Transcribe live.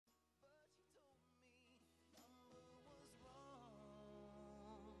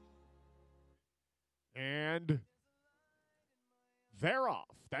And they're off.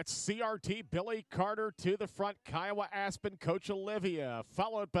 That's CRT Billy Carter to the front. Kiowa Aspen, Coach Olivia,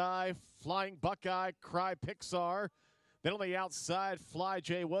 followed by Flying Buckeye, Cry Pixar. Then on the outside, Fly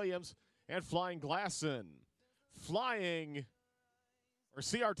Jay Williams and Flying Glasson. Flying, or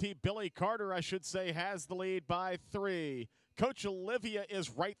CRT Billy Carter, I should say, has the lead by 3. Coach Olivia is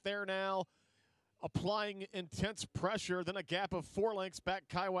right there now, applying intense pressure. Then a gap of 4 lengths back.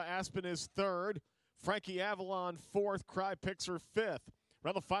 Kiowa Aspen is 3rd. Frankie Avalon 4th. Cry Pixar 5th.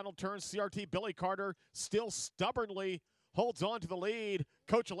 Around the final turn, CRT Billy Carter still stubbornly holds on to the lead.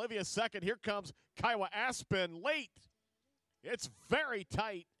 Coach Olivia 2nd. Here comes Kiowa Aspen late. It's very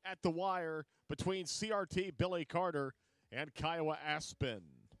tight at the wire between CRT Billy Carter and Kiowa Aspen.